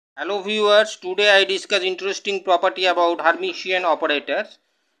Hello viewers, today I discuss interesting property about Hermitian operators.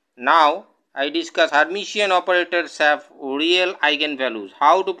 Now I discuss Hermitian operators have real eigenvalues.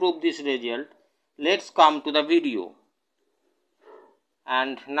 How to prove this result? Let's come to the video.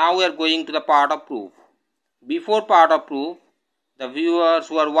 And now we are going to the part of proof. Before part of proof, the viewers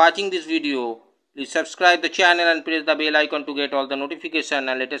who are watching this video, please subscribe the channel and press the bell icon to get all the notification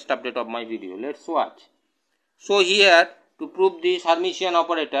and latest update of my video. Let's watch. So here, to prove this Hermitian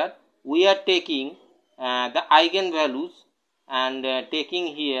operator, we are taking the eigenvalues and taking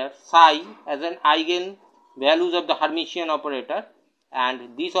here psi as an eigenvalues of the Hermitian operator,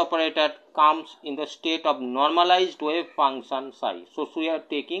 and this operator comes in the state of normalized wave function psi. So we are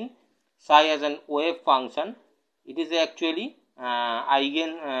taking psi as an wave function. It is actually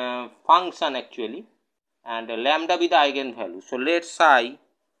eigen function actually, and lambda be the eigenvalue. So let psi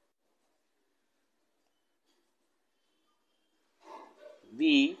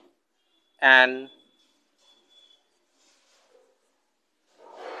be an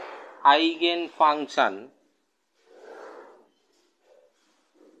eigenfunction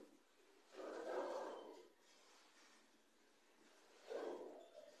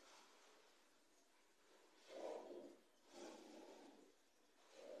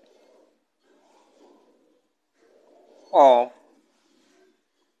of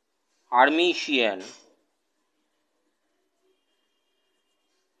Hermitian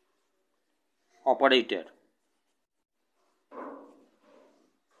operator.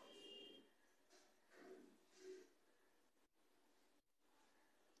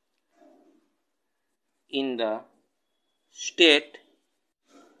 In the state,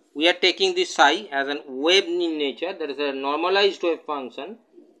 we are taking this psi as a wave in nature, that is a normalized wave function.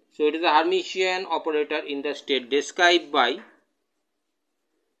 So it is a Hermitian operator in the state described by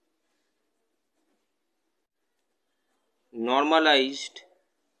normalized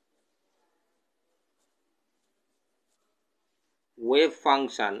wave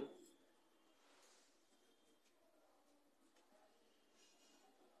function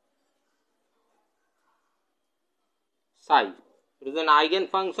psi. It is an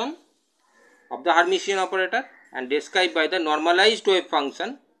eigenfunction of the Hermitian operator and described by the normalized wave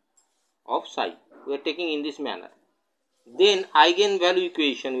function of psi. We are taking in this manner. Then eigenvalue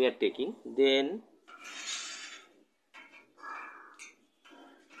equation we are taking. Then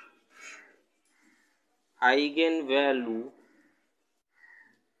eigenvalue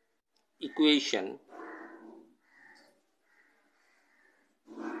equation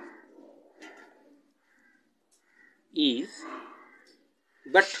is,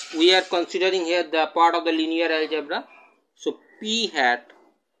 but we are considering here the part of the linear algebra. So p hat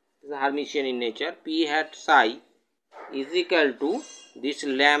is Hermitian in nature. P hat psi is equal to this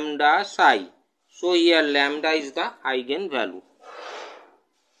lambda psi. So here lambda is the eigenvalue.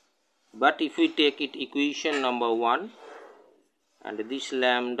 But if we take it equation number 1, and this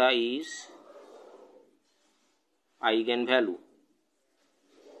lambda is eigenvalue,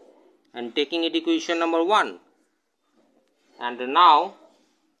 and taking it equation number 1, and now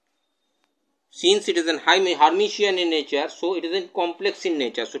since it is an Hermitian in nature, so it is a complex in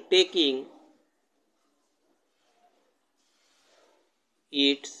nature. So taking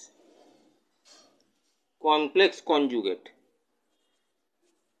its complex conjugate,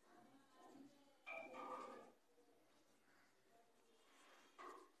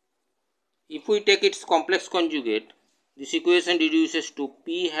 if we take its complex conjugate, this equation reduces to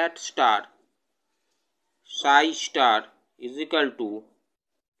p hat star psi star is equal to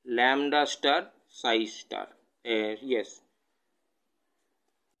lambda star psi star. Yes,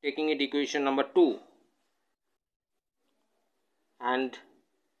 taking it equation number 2, and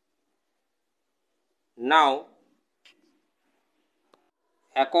now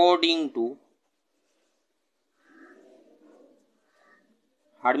according to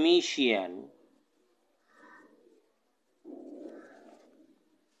Hermitian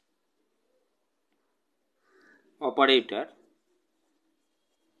operator,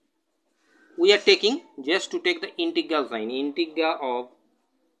 we are taking, just to take the integral sign, integral of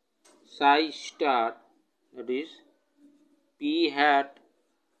psi star, that is p hat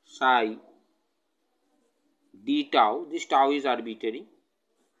psi d tau, this tau is arbitrary,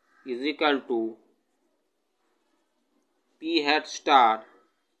 is equal to p hat star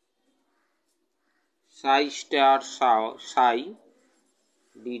psi star psi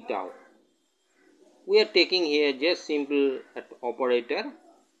d tau. We are taking here just simple operator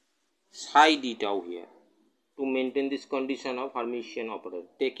psi d tau here to maintain this condition of Hermitian operator.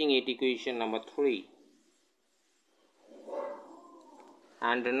 Taking it equation number 3,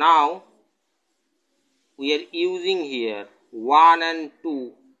 and now we are using here 1 and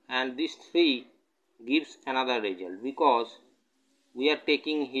 2 and this 3 gives another result, because we are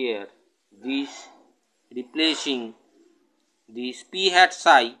taking here this, replacing this p hat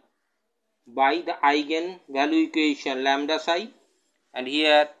psi by the eigen value equation lambda psi, and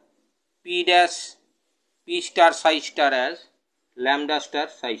here p star psi star as lambda star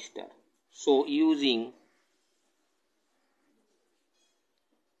psi star. So using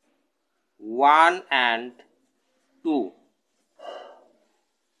 1 and 2,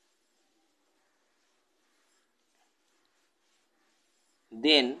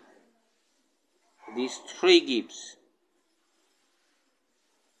 then this 3 gives.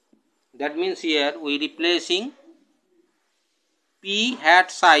 That means here we replacing p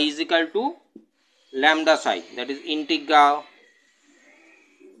hat psi is equal to lambda psi, that is integral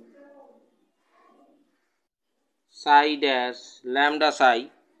psi dash lambda psi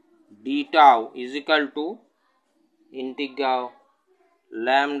d tau is equal to integral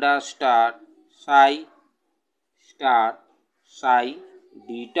lambda star psi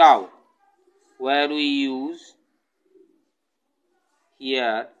d tau, where we use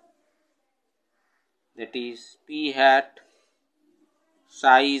here, that is p hat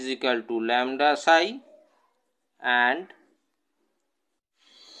psi is equal to lambda psi and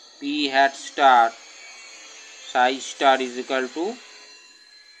p hat star psi star is equal to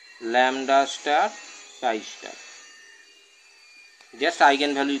lambda star psi star. Just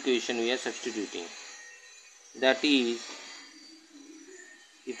eigenvalue equation we are substituting. That is,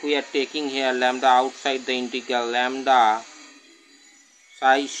 if we are taking here lambda outside the integral, lambda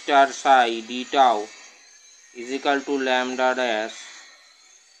psi star psi d tau is equal to lambda dash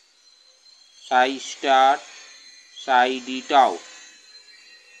psi star psi d tau.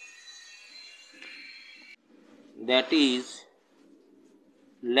 That is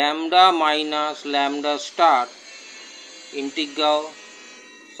lambda minus lambda star integral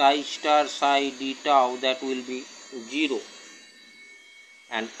psi star psi d tau, that will be 0,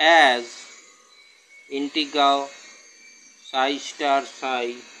 and as integral psi star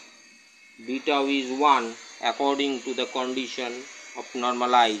psi d tau is 1 according to the condition of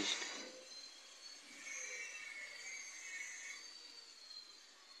normalized.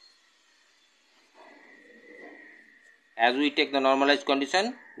 As we take the normalized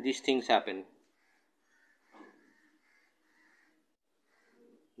condition, these things happen.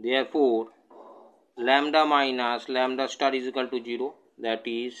 Therefore, lambda minus lambda star is equal to 0, that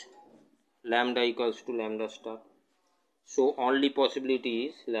is lambda equals to lambda star. So only possibility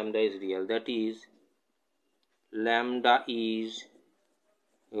is lambda is real, that is lambda is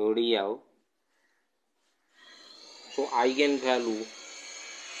real. So eigenvalue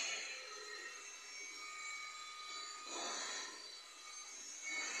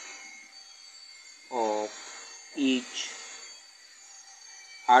of each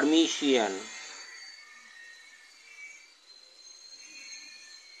Hermitian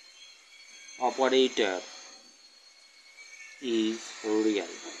operator is real.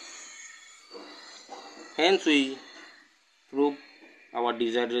 Hence we prove our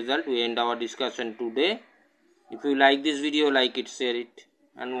desired result. We end our discussion today. If you like this video, like it, share it,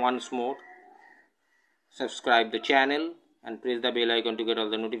 and once more subscribe the channel and press the bell icon to get all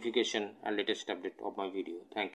the notification and latest update of my video. Thank you.